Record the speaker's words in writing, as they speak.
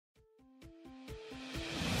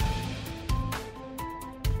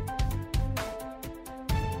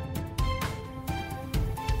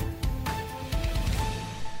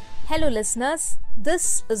Hello listeners,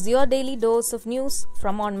 this is your daily dose of news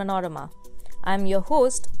from Onmanorama. I am your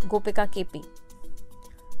host Gopika KP.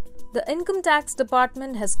 The Income Tax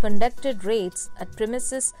Department has conducted raids at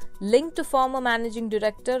premises linked to former Managing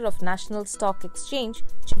Director of National Stock Exchange,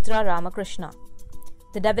 Chitra Ramakrishna.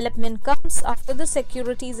 The development comes after the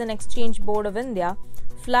Securities and Exchange Board of India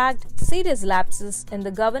flagged serious lapses in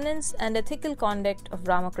the governance and ethical conduct of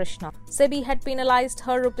Ramakrishna. SEBI had penalized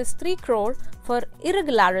her ₹3 crore for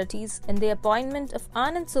irregularities in the appointment of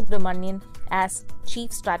Anand Subramanian as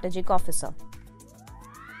Chief Strategic Officer.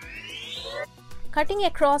 Cutting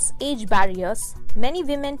across age barriers, many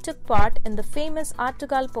women took part in the famous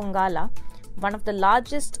Attugal Pongala, one of the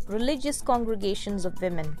largest religious congregations of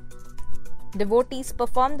women. Devotees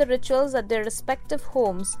performed the rituals at their respective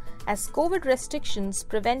homes as COVID restrictions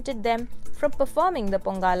prevented them from performing the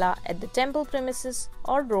Pongala at the temple premises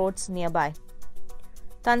or roads nearby.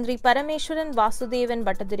 Tandri Parameshwaran Vasudevan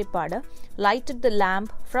Bhattadiripada lighted the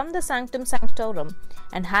lamp from the Sanctum Sanctorum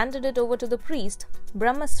and handed it over to the priest,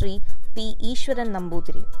 Brahmasri P. Ishwaran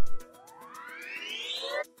Nambudiri.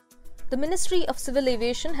 The Ministry of Civil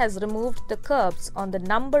Aviation has removed the curbs on the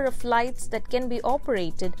number of flights that can be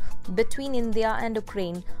operated between India and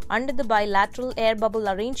Ukraine under the bilateral air bubble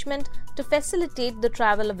arrangement to facilitate the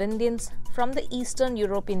travel of Indians from the Eastern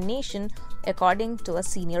European nation, according to a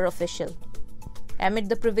senior official. Amid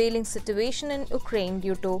the prevailing situation in Ukraine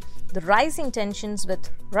due to the rising tensions with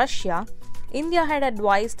Russia, India had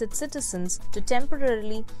advised its citizens to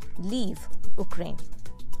temporarily leave Ukraine.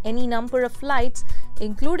 Any number of flights,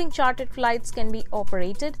 including chartered flights, can be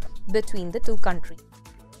operated between the two countries.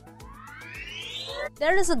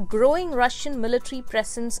 There is a growing Russian military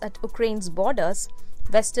presence at Ukraine's borders,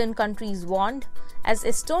 Western countries warned, as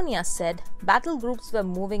Estonia said battle groups were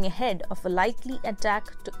moving ahead of a likely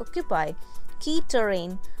attack to occupy key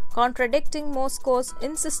terrain, contradicting Moscow's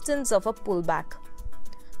insistence of a pullback.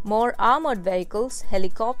 More armored vehicles,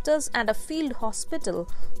 helicopters, and a field hospital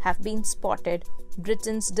have been spotted,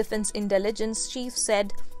 Britain's Defence Intelligence Chief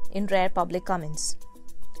said in rare public comments.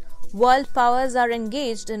 World powers are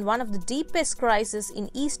engaged in one of the deepest crises in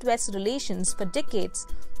East-West relations for decades,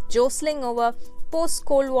 jostling over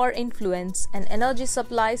post-Cold War influence and energy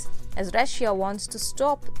supplies as Russia wants to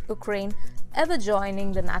stop Ukraine ever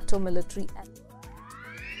joining the NATO military.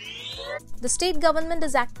 The state government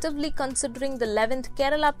is actively considering the 11th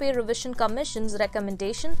Kerala Pay Revision Commission's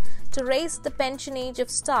recommendation to raise the pension age of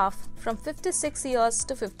staff from 56 years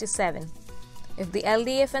to 57. If the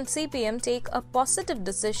LDF and CPM take a positive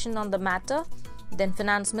decision on the matter, then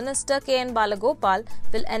Finance Minister K.N. Balagopal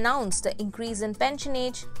will announce the increase in pension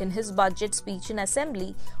age in his budget speech in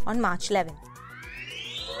Assembly on March 11.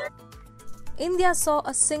 India saw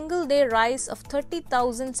a single-day rise of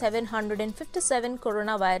 30,757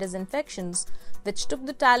 coronavirus infections, which took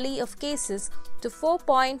the tally of cases to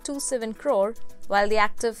 4.27 crore, while the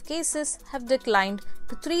active cases have declined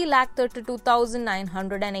to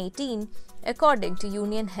 3,32,918, according to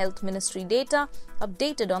Union Health Ministry data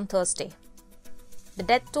updated on Thursday. The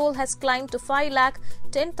death toll has climbed to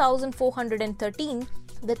 5,10,413,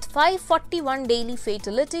 with 541 daily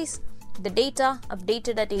fatalities, the data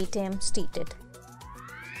updated at 8 am stated.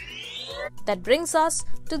 That brings us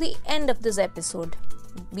to the end of this episode.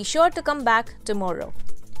 Be sure to come back tomorrow.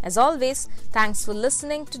 As always, thanks for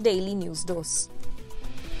listening to Daily News Dose.